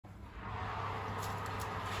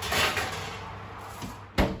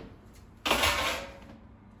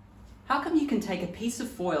How come you can take a piece of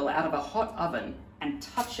foil out of a hot oven and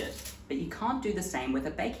touch it, but you can't do the same with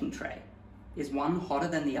a baking tray? Is one hotter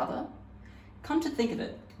than the other? Come to think of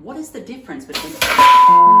it, what is the difference between...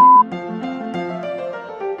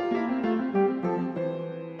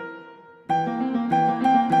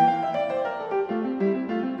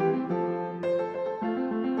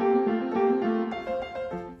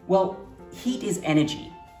 Well, heat is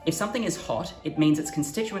energy. If something is hot, it means its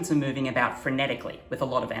constituents are moving about frenetically with a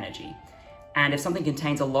lot of energy. And if something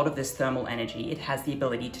contains a lot of this thermal energy, it has the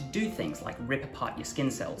ability to do things like rip apart your skin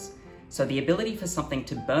cells. So the ability for something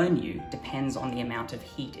to burn you depends on the amount of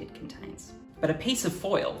heat it contains. But a piece of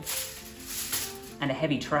foil and a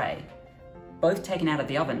heavy tray, both taken out of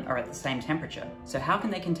the oven, are at the same temperature. So how can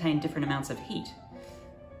they contain different amounts of heat?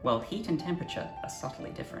 Well, heat and temperature are subtly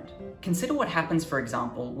different. Consider what happens, for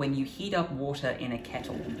example, when you heat up water in a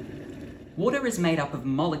kettle. Water is made up of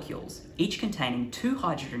molecules, each containing 2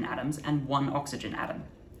 hydrogen atoms and 1 oxygen atom.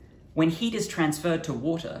 When heat is transferred to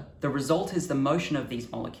water, the result is the motion of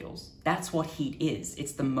these molecules. That's what heat is.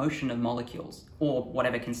 It's the motion of molecules, or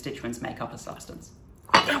whatever constituents make up a substance.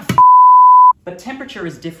 But temperature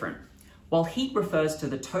is different. While heat refers to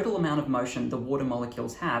the total amount of motion the water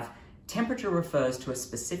molecules have, temperature refers to a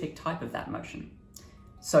specific type of that motion.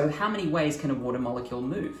 So how many ways can a water molecule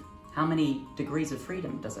move? How many degrees of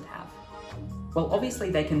freedom does it have? Well, obviously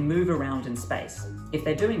they can move around in space. If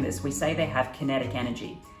they're doing this, we say they have kinetic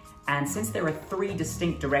energy. And since there are 3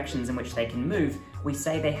 distinct directions in which they can move, we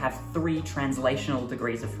say they have 3 translational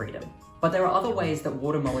degrees of freedom. But there are other ways that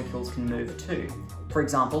water molecules can move too. For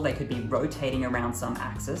example, they could be rotating around some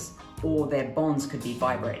axis, or their bonds could be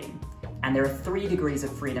vibrating. And there are 3 degrees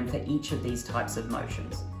of freedom for each of these types of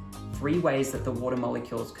motions. 3 ways that the water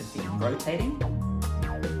molecules could be rotating,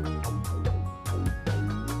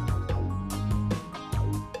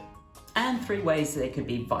 and 3 ways that they could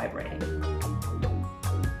be vibrating.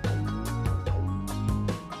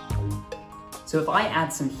 So if I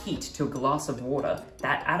add some heat to a glass of water,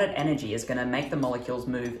 that added energy is going to make the molecules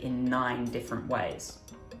move in 9 different ways.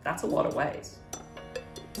 That's a lot of ways.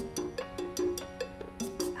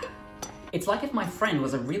 It's like if my friend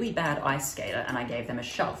was a really bad ice skater and I gave them a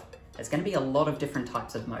shove. There's going to be a lot of different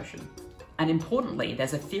types of motion. And importantly,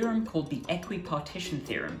 there's a theorem called the Equi-Partition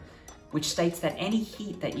Theorem, which states that any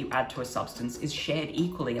heat that you add to a substance is shared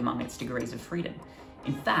equally among its degrees of freedom.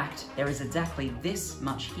 In fact, there is exactly this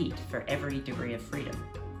much heat for every degree of freedom.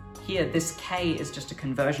 Here, this K is just a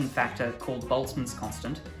conversion factor called Boltzmann's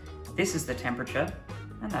constant. This is the temperature,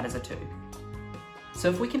 and that is a 2. So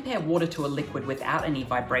if we compare water to a liquid without any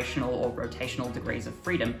vibrational or rotational degrees of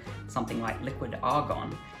freedom, something like liquid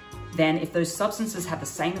argon, then if those substances have the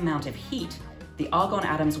same amount of heat, the argon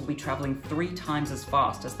atoms will be traveling 3 times as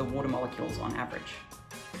fast as the water molecules on average.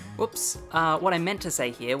 Whoops, what I meant to say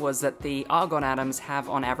here was that the argon atoms have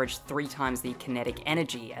on average 3 times the kinetic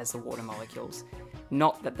energy as the water molecules,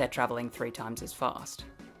 not that they're traveling 3 times as fast.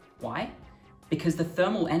 Why? Because the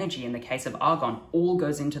thermal energy in the case of argon all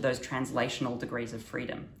goes into those translational degrees of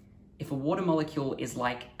freedom. If a water molecule is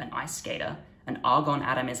like an ice skater, an argon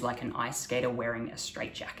atom is like an ice skater wearing a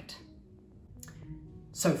straitjacket.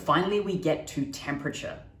 So finally we get to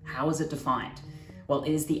temperature. How is it defined? Well,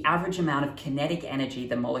 it is the average amount of kinetic energy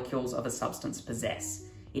the molecules of a substance possess.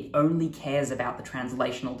 It only cares about the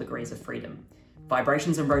translational degrees of freedom.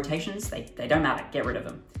 Vibrations and rotations, they don't matter, get rid of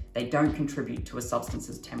them. They don't contribute to a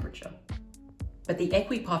substance's temperature. But the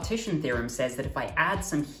Equi-Partition Theorem says that if I add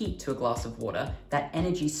some heat to a glass of water, that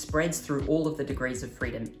energy spreads through all of the degrees of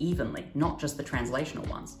freedom evenly, not just the translational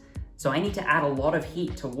ones. So I need to add a lot of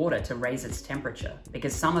heat to water to raise its temperature,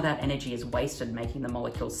 because some of that energy is wasted making the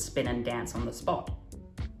molecules spin and dance on the spot.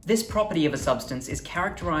 This property of a substance is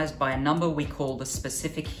characterized by a number we call the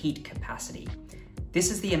specific heat capacity. This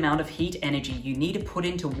is the amount of heat energy you need to put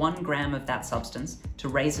into 1 gram of that substance to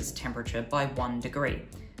raise its temperature by 1 degree.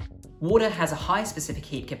 Water has a high specific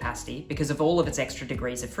heat capacity because of all of its extra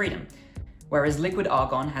degrees of freedom, whereas liquid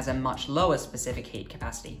argon has a much lower specific heat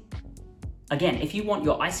capacity. Again, if you want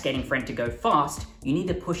your ice skating friend to go fast, you need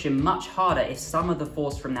to push him much harder if some of the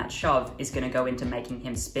force from that shove is going to go into making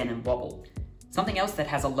him spin and wobble. Something else that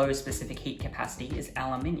has a low specific heat capacity is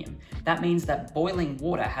aluminium. That means that boiling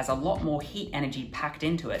water has a lot more heat energy packed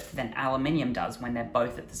into it than aluminium does when they're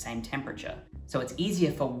both at the same temperature. So it's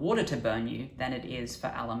easier for water to burn you than it is for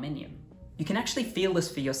aluminium. You can actually feel this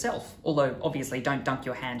for yourself, although obviously don't dunk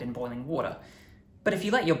your hand in boiling water. But if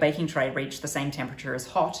you let your baking tray reach the same temperature as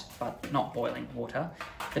hot, but not boiling water,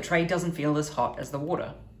 the tray doesn't feel as hot as the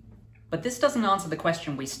water. But this doesn't answer the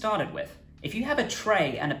question we started with. If you have a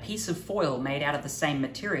tray and a piece of foil made out of the same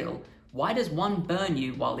material, why does one burn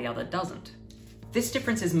you while the other doesn't? This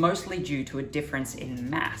difference is mostly due to a difference in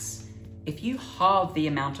mass. If you halve the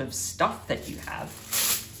amount of stuff that you have,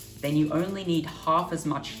 then you only need half as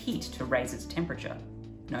much heat to raise its temperature,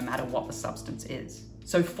 no matter what the substance is.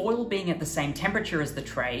 So foil being at the same temperature as the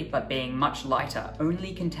tray, but being much lighter,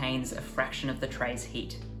 only contains a fraction of the tray's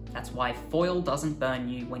heat. That's why foil doesn't burn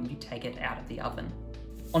you when you take it out of the oven.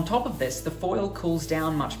 On top of this, the foil cools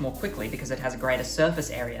down much more quickly because it has a greater surface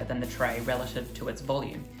area than the tray relative to its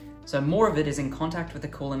volume. So more of it is in contact with a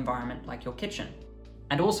cool environment like your kitchen.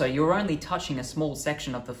 And also, you're only touching a small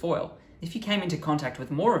section of the foil. If you came into contact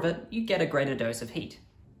with more of it, you'd get a greater dose of heat.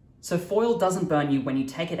 So foil doesn't burn you when you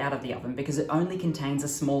take it out of the oven because it only contains a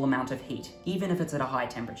small amount of heat, even if it's at a high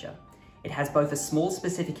temperature. It has both a small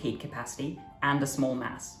specific heat capacity and a small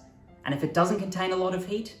mass. And if it doesn't contain a lot of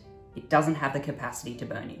heat, it doesn't have the capacity to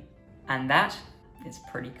burn you. And that is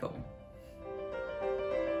pretty cool.